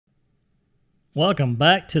Welcome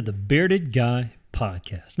back to the Bearded Guy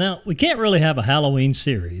Podcast. Now, we can't really have a Halloween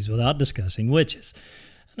series without discussing witches.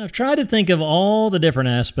 And I've tried to think of all the different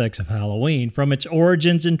aspects of Halloween, from its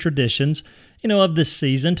origins and traditions, of this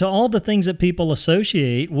season, to all the things that people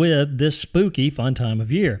associate with this spooky, fun time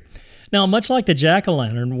of year. Now, much like the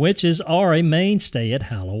jack-o'-lantern, witches are a mainstay at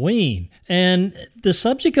Halloween. And the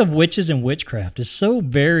subject of witches and witchcraft is so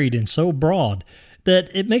varied and so broad that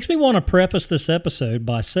it makes me want to preface this episode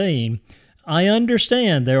by saying, I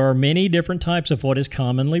understand there are many different types of what is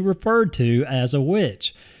commonly referred to as a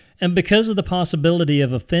witch. And because of the possibility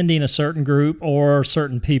of offending a certain group or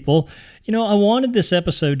certain people, I wanted this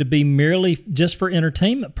episode to be merely just for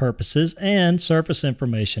entertainment purposes and surface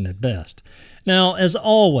information at best. Now, as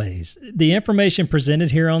always, the information presented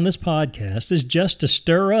here on this podcast is just to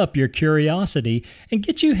stir up your curiosity and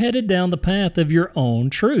get you headed down the path of your own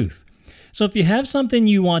truth. So if you have something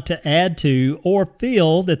you want to add to or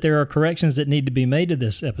feel that there are corrections that need to be made to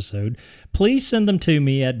this episode, please send them to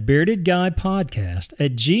me at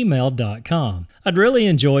beardedguypodcast@gmail.com. I'd really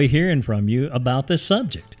enjoy hearing from you about this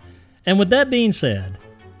subject. And with that being said,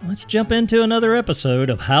 let's jump into another episode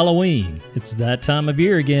of Halloween. It's that time of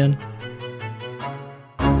year again.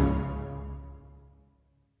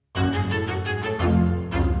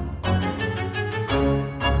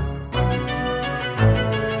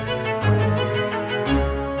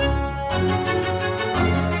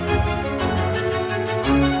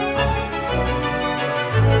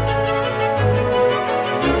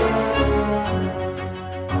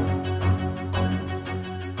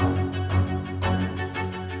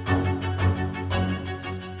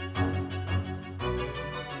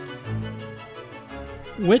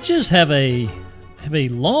 Witches have a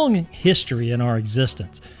long history in our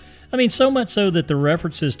existence. So much so that the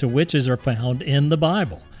references to witches are found in the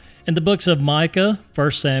Bible. In the books of Micah,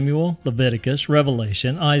 1 Samuel, Leviticus,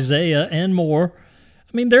 Revelation, Isaiah, and more,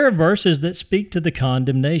 there are verses that speak to the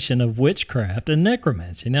condemnation of witchcraft and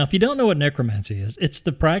necromancy. Now, if you don't know what necromancy is, it's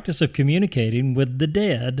the practice of communicating with the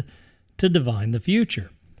dead to divine the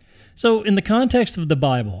future. So, in the context of the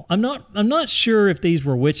Bible, I'm not sure if these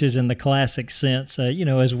were witches in the classic sense,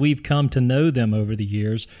 as we've come to know them over the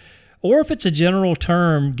years, or if it's a general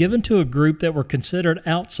term given to a group that were considered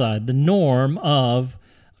outside the norm of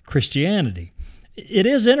Christianity. It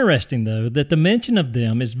is interesting, though, that the mention of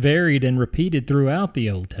them is varied and repeated throughout the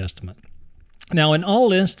Old Testament. Now, in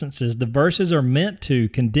all instances, the verses are meant to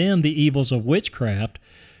condemn the evils of witchcraft,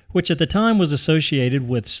 which at the time was associated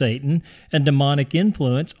with Satan and demonic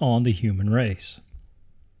influence on the human race.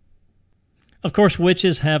 Of course,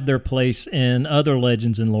 witches have their place in other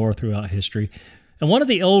legends and lore throughout history, and one of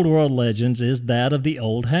the old world legends is that of the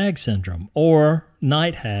Old Hag Syndrome, or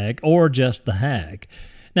Night Hag, or just the Hag.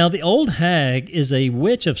 Now, the Old Hag is a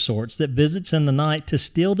witch of sorts that visits in the night to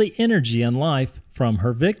steal the energy and life from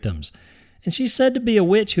her victims, and she's said to be a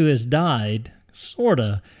witch who has died,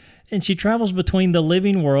 sorta, and she travels between the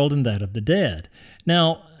living world and that of the dead.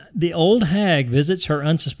 Now, the old hag visits her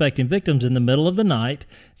unsuspecting victims in the middle of the night,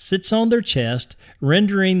 sits on their chest,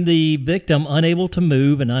 rendering the victim unable to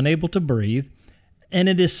move and unable to breathe, and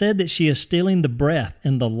it is said that she is stealing the breath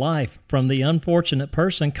and the life from the unfortunate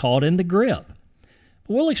person caught in the grip.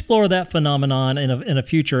 We'll explore that phenomenon in a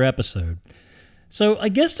future episode. So I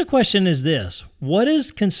guess the question is this: what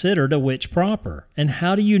is considered a witch proper, and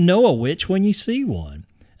how do you know a witch when you see one?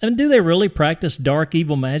 Do they really practice dark,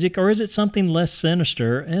 evil magic, or is it something less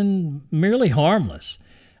sinister and merely harmless?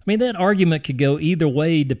 That argument could go either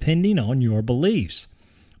way depending on your beliefs.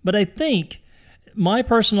 But I think my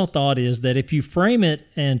personal thought is that if you frame it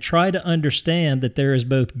and try to understand that there is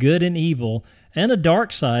both good and evil and a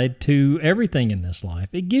dark side to everything in this life,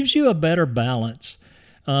 it gives you a better balance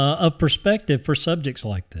of perspective for subjects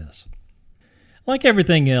like this. Like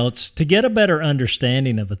everything else, to get a better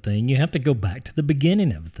understanding of a thing, you have to go back to the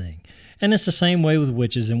beginning of a thing. And it's the same way with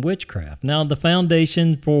witches and witchcraft. Now, the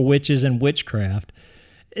foundation for witches and witchcraft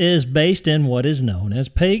is based in what is known as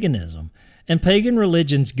paganism. And pagan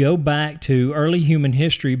religions go back to early human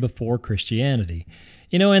history before Christianity.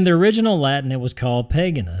 In the original Latin, it was called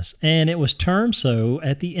paganus, and it was termed so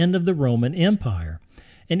at the end of the Roman Empire.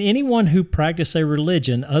 And anyone who practiced a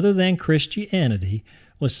religion other than Christianity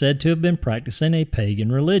was said to have been practicing a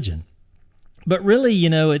pagan religion. But really,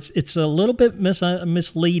 it's a little bit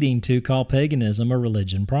misleading to call paganism a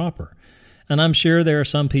religion proper. And I'm sure there are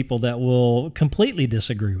some people that will completely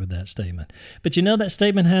disagree with that statement. But that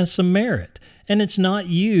statement has some merit, and it's not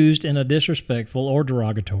used in a disrespectful or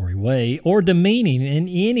derogatory way or demeaning in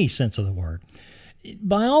any sense of the word.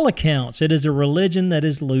 By all accounts, it is a religion that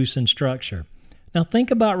is loose in structure. Now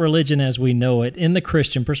think about religion as we know it in the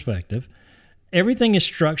Christian perspective. Everything is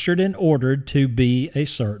structured and ordered to be a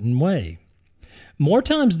certain way. More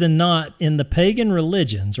times than not, in the pagan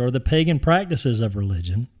religions or the pagan practices of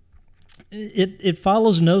religion, it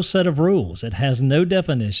follows no set of rules. It has no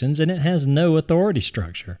definitions, and it has no authority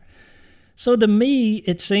structure. So to me,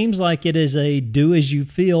 it seems like it is a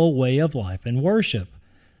do-as-you-feel way of life and worship.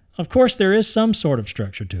 Of course, there is some sort of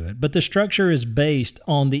structure to it, but the structure is based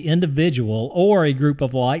on the individual or a group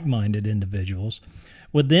of like-minded individuals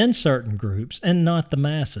within certain groups and not the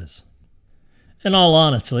masses. In all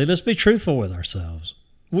honesty, let's be truthful with ourselves.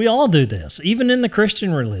 We all do this, even in the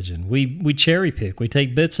Christian religion. We cherry pick. We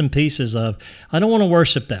take bits and pieces of, I don't want to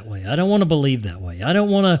worship that way. I don't want to believe that way. I don't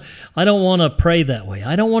want to pray that way.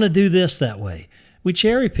 I don't want to do this that way. We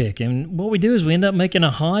cherry pick, and what we do is we end up making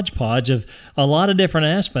a hodgepodge of a lot of different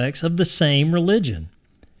aspects of the same religion.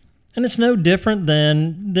 And it's no different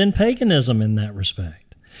than paganism in that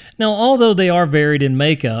respect. Now, although they are varied in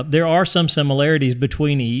makeup, there are some similarities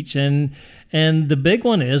between each, and the big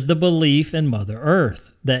one is the belief in Mother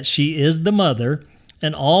Earth, that she is the mother,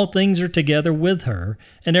 and all things are together with her,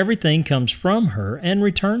 and everything comes from her and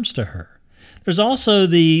returns to her. There's also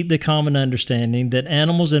the common understanding that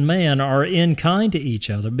animals and man are in kind to each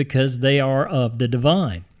other because they are of the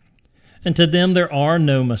divine. And to them there are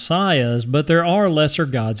no messiahs, but there are lesser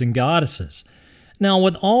gods and goddesses. Now,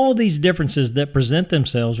 with all these differences that present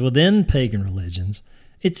themselves within pagan religions,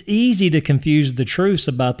 it's easy to confuse the truths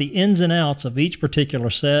about the ins and outs of each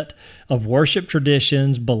particular set of worship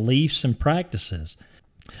traditions, beliefs, and practices.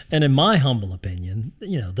 And in my humble opinion,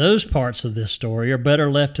 those parts of this story are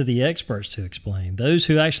better left to the experts to explain, those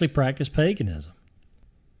who actually practice paganism.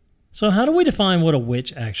 So how do we define what a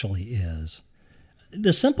witch actually is?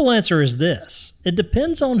 The simple answer is this: it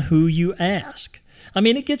depends on who you ask.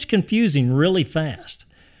 It gets confusing really fast.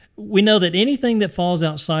 We know that anything that falls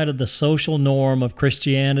outside of the social norm of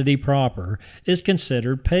Christianity proper is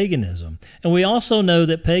considered paganism. And we also know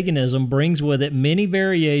that paganism brings with it many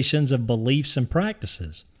variations of beliefs and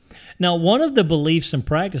practices. Now, one of the beliefs and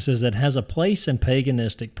practices that has a place in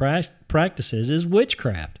paganistic practices is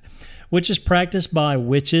witchcraft, which is practiced by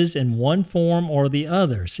witches in one form or the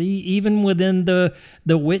other. See, even within the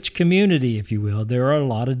witch community, if you will, there are a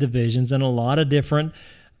lot of divisions and a lot of different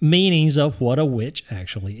meanings of what a witch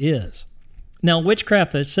actually is. Now,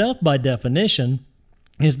 witchcraft itself, by definition,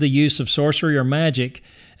 is the use of sorcery or magic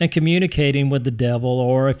and communicating with the devil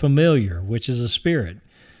or a familiar, which is a spirit.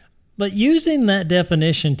 But using that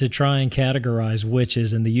definition to try and categorize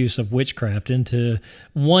witches and the use of witchcraft into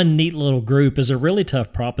one neat little group is a really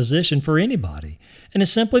tough proposition for anybody. And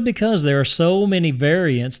it's simply because there are so many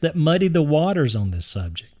variants that muddy the waters on this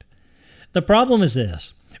subject. The problem is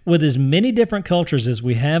this: with as many different cultures as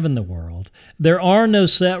we have in the world, there are no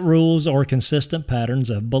set rules or consistent patterns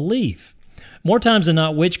of belief. More times than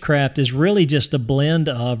not, witchcraft is really just a blend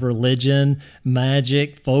of religion,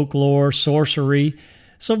 magic, folklore, sorcery.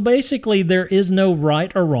 So basically, there is no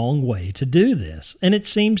right or wrong way to do this, and it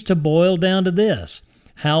seems to boil down to this: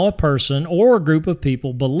 how a person or a group of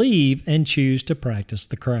people believe and choose to practice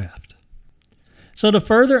the craft. So to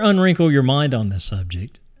further unwrinkle your mind on this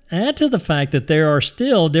subject, add to the fact that there are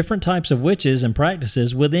still different types of witches and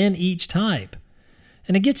practices within each type.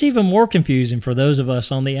 And it gets even more confusing for those of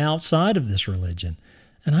us on the outside of this religion.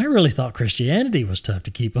 And I really thought Christianity was tough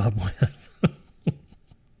to keep up with.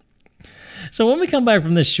 So when we come back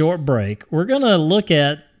from this short break, we're going to look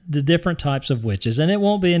at the different types of witches, and it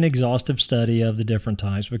won't be an exhaustive study of the different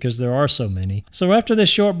types because there are so many. So after this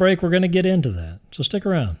short break, we're going to get into that. So stick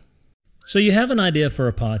around. So you have an idea for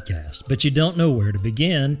a podcast, but you don't know where to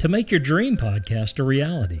begin to make your dream podcast a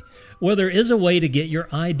reality. Well, there is a way to get your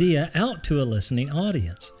idea out to a listening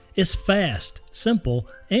audience. It's fast, simple,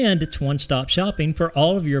 and it's one-stop shopping for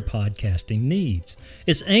all of your podcasting needs.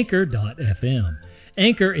 It's Anchor.fm.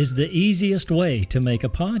 Anchor is the easiest way to make a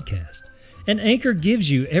podcast. And Anchor gives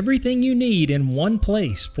you everything you need in one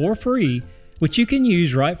place for free, which you can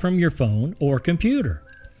use right from your phone or computer.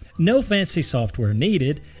 No fancy software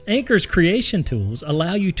needed. Anchor's creation tools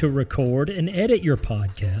allow you to record and edit your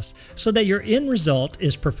podcast so that your end result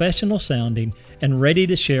is professional sounding and ready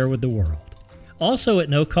to share with the world. Also, at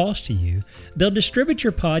no cost to you, they'll distribute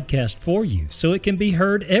your podcast for you so it can be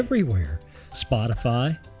heard everywhere: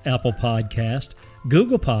 Spotify, Apple Podcast,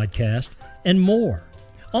 Google Podcast, and more.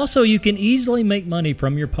 Also, you can easily make money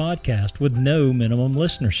from your podcast with no minimum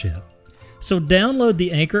listenership. So download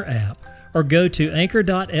the Anchor app or go to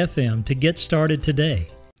Anchor.fm to get started today.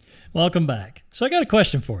 Welcome back. So I got a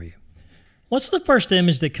question for you. What's the first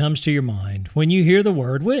image that comes to your mind when you hear the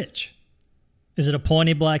word witch? Is it a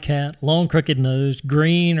pointy black hat, long crooked nose,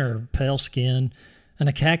 green or pale skin? and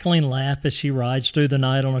a cackling laugh as she rides through the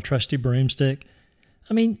night on a trusty broomstick.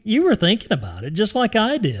 I mean, you were thinking about it just like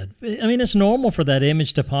I did. I mean, it's normal for that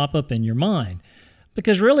image to pop up in your mind,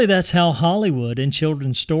 because really that's how Hollywood and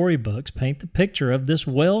children's storybooks paint the picture of this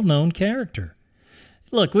well-known character.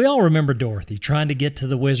 Look, we all remember Dorothy trying to get to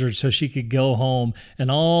the wizard so she could go home,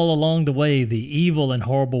 and all along the way, the evil and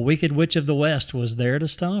horrible Wicked Witch of the West was there to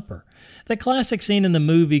stop her. That classic scene in the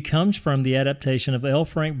movie comes from the adaptation of L.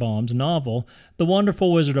 Frank Baum's novel, The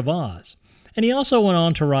Wonderful Wizard of Oz, and he also went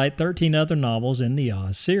on to write 13 other novels in the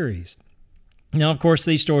Oz series. Now, of course,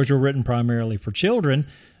 these stories were written primarily for children,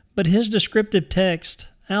 but his descriptive text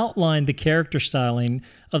outlined the character styling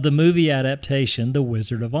of the movie adaptation, The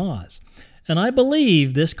Wizard of Oz. And I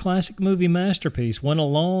believe this classic movie masterpiece went a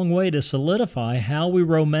long way to solidify how we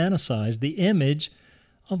romanticize the image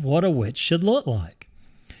of what a witch should look like.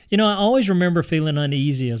 You know, I always remember feeling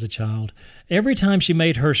uneasy as a child. Every time she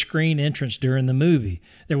made her screen entrance during the movie,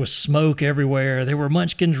 there was smoke everywhere, there were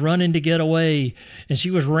munchkins running to get away, and she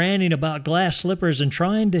was ranting about glass slippers and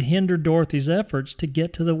trying to hinder Dorothy's efforts to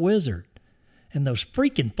get to the wizard. And those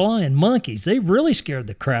freaking flying monkeys, they really scared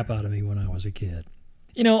the crap out of me when I was a kid.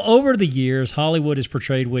 You know, over the years, Hollywood has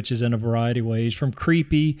portrayed witches in a variety of ways, from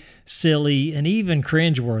creepy, silly, and even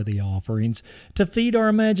cringeworthy offerings to feed our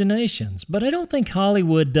imaginations. But I don't think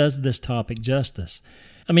Hollywood does this topic justice.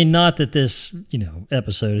 I mean, not that this,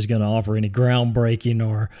 episode is going to offer any groundbreaking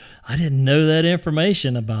or I didn't know that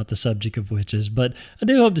information about the subject of witches, but I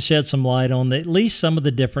do hope to shed some light on at least some of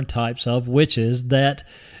the different types of witches that,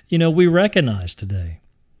 we recognize today.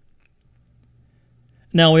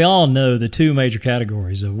 Now, we all know the two major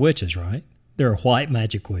categories of witches, right? There are white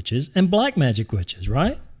magic witches and black magic witches,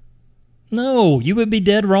 right? No, you would be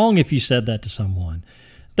dead wrong if you said that to someone.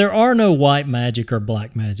 There are no white magic or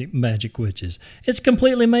black magic witches. It's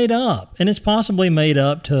completely made up, and it's possibly made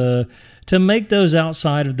up to make those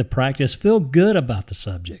outside of the practice feel good about the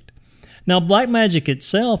subject. Now, black magic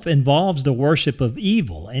itself involves the worship of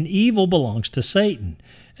evil, and evil belongs to Satan.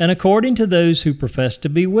 And according to those who profess to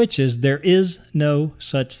be witches, there is no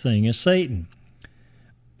such thing as Satan.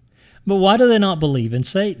 But why do they not believe in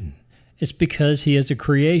Satan? It's because he is a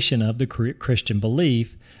creation of the Christian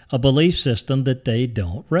belief, a belief system that they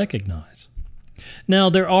don't recognize. Now,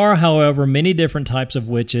 there are, however, many different types of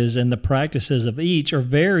witches, and the practices of each are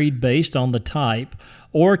varied based on the type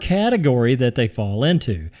or category that they fall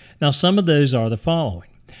into. Now, some of those are the following.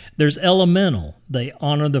 There's elemental. They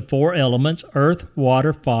honor the four elements, earth,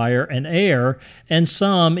 water, fire, and air, and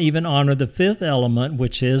some even honor the fifth element,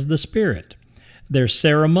 which is the spirit. There's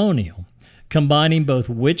ceremonial, combining both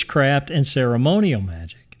witchcraft and ceremonial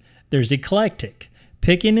magic. There's eclectic,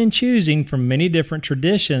 picking and choosing from many different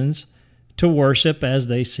traditions to worship as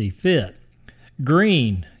they see fit.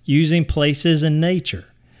 Green, using places in nature.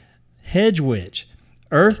 Hedge witch,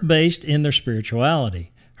 earth-based in their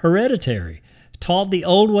spirituality. Hereditary, taught the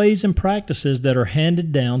old ways and practices that are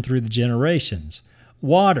handed down through the generations.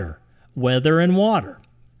 Water, weather and water.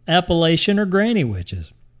 Appellation or granny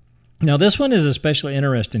witches. Now, this one is especially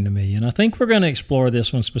interesting to me, and I think we're going to explore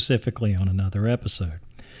this one specifically on another episode.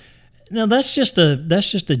 Now, that's just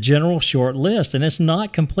a general short list, and it's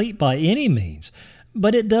not complete by any means,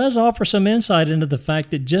 but it does offer some insight into the fact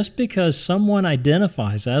that just because someone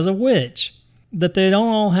identifies as a witch, that they don't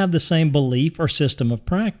all have the same belief or system of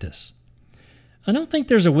practice. I don't think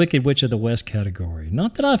there's a Wicked Witch of the West category,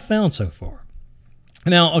 not that I've found so far.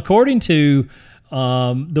 Now, according to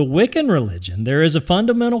the Wiccan religion, there is a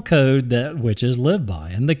fundamental code that witches live by,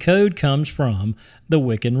 and the code comes from the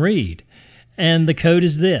Wiccan Rede. And the code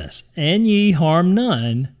is this: "An ye harm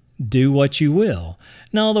none, do what you will."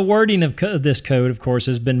 Now, the wording of this code, of course,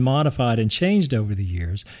 has been modified and changed over the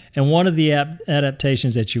years, and one of the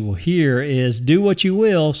adaptations that you will hear is "do what you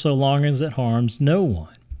will so long as it harms no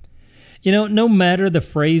one." No matter the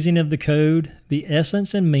phrasing of the code, the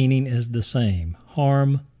essence and meaning is the same: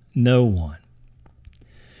 harm no one.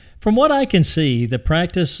 From what I can see, the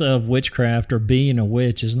practice of witchcraft or being a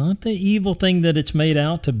witch is not the evil thing that it's made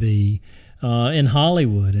out to be in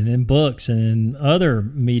Hollywood and in books and in other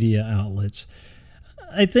media outlets.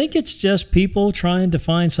 I think it's just people trying to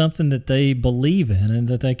find something that they believe in and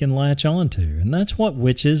that they can latch on to. And that's what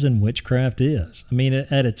witches and witchcraft is. I mean,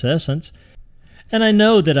 at its essence. And I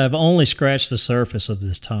know that I've only scratched the surface of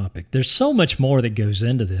this topic. There's so much more that goes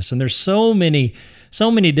into this, and there's so many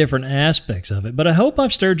different aspects of it. But I hope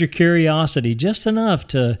I've stirred your curiosity just enough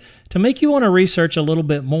to make you want to research a little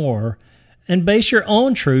bit more and base your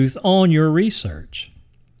own truth on your research.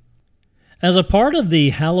 As a part of the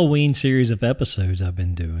Halloween series of episodes I've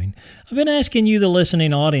been doing, I've been asking you, the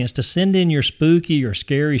listening audience, to send in your spooky or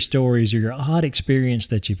scary stories or your odd experience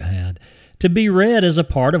that you've had. to be read as a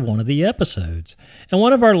part of one of the episodes. And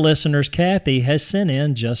one of our listeners, Kathy, has sent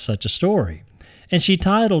in just such a story. And she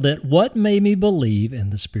titled it, What Made Me Believe in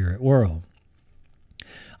the Spirit World?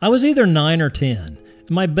 I was either 9 or 10, and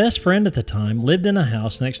my best friend at the time lived in a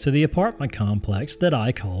house next to the apartment complex that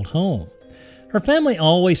I called home. Her family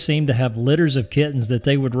always seemed to have litters of kittens that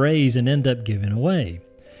they would raise and end up giving away.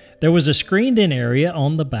 There was a screened-in area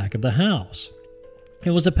on the back of the house.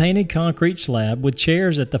 It was a painted concrete slab with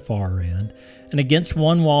chairs at the far end, and against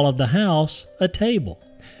one wall of the house, a table.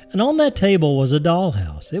 And on that table was a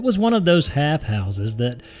dollhouse. It was one of those half houses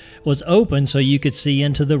that was open so you could see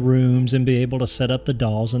into the rooms and be able to set up the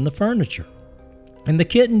dolls and the furniture. And the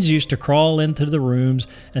kittens used to crawl into the rooms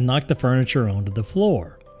and knock the furniture onto the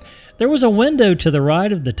floor. There was a window to the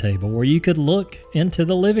right of the table where you could look into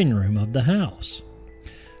the living room of the house.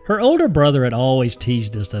 Her older brother had always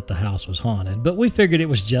teased us that the house was haunted, but we figured it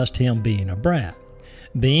was just him being a brat.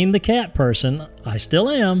 Being the cat person I still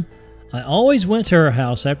am, I always went to her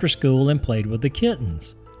house after school and played with the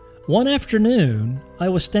kittens. One afternoon, I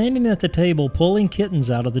was standing at the table pulling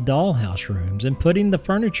kittens out of the dollhouse rooms and putting the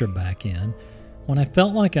furniture back in when I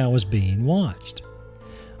felt like I was being watched.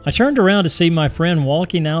 I turned around to see my friend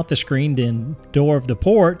walking out the screened-in door of the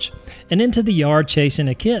porch and into the yard chasing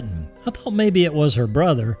a kitten. I thought maybe it was her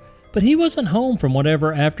brother, but he wasn't home from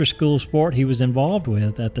whatever after-school sport he was involved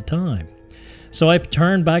with at the time. So I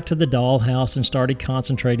turned back to the dollhouse and started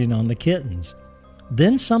concentrating on the kittens.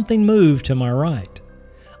 Then something moved to my right.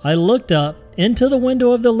 I looked up into the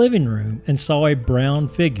window of the living room and saw a brown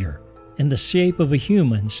figure in the shape of a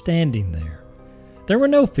human standing there. There were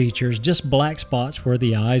no features, just black spots where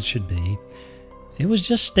the eyes should be. It was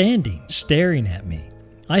just standing, staring at me.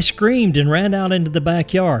 I screamed and ran out into the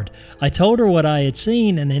backyard. I told her what I had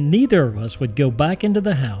seen, and then neither of us would go back into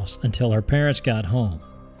the house until our parents got home.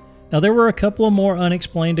 Now, there were a couple of more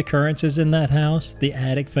unexplained occurrences in that house. The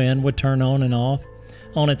attic fan would turn on and off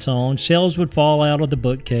on its own. Shelves would fall out of the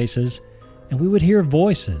bookcases, and we would hear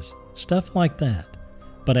voices, stuff like that.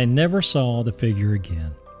 But I never saw the figure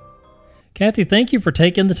again. Kathy, thank you for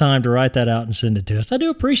taking the time to write that out and send it to us. I do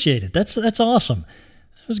appreciate it. That's awesome.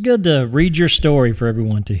 It was good to read your story for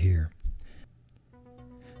everyone to hear.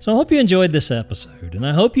 So I hope you enjoyed this episode, and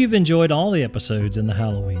I hope you've enjoyed all the episodes in the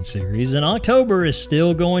Halloween series. And October is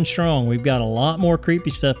still going strong. We've got a lot more creepy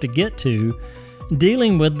stuff to get to,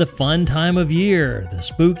 dealing with the fun time of year, the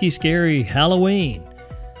spooky, scary Halloween.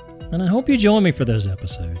 And I hope you join me for those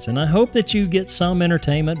episodes, and I hope that you get some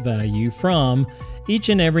entertainment value from each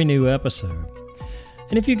and every new episode.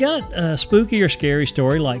 And if you got a spooky or scary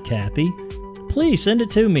story like Kathy, please send it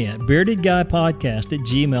to me at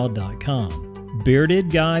beardedguypodcast@gmail.com.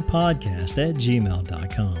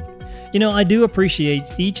 beardedguypodcast@gmail.com. You know, I do appreciate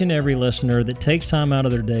each and every listener that takes time out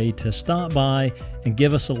of their day to stop by and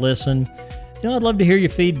give us a listen. You know, I'd love to hear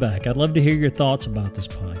your feedback. I'd love to hear your thoughts about this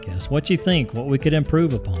podcast, what you think, what we could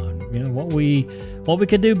improve upon, you know, what we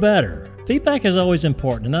could do better. Feedback is always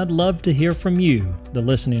important, and I'd love to hear from you, the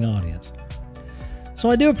listening audience.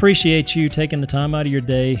 So I do appreciate you taking the time out of your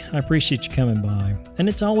day. I appreciate you coming by, and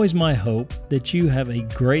it's always my hope that you have a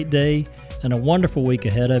great day and a wonderful week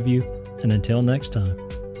ahead of you. And until next time.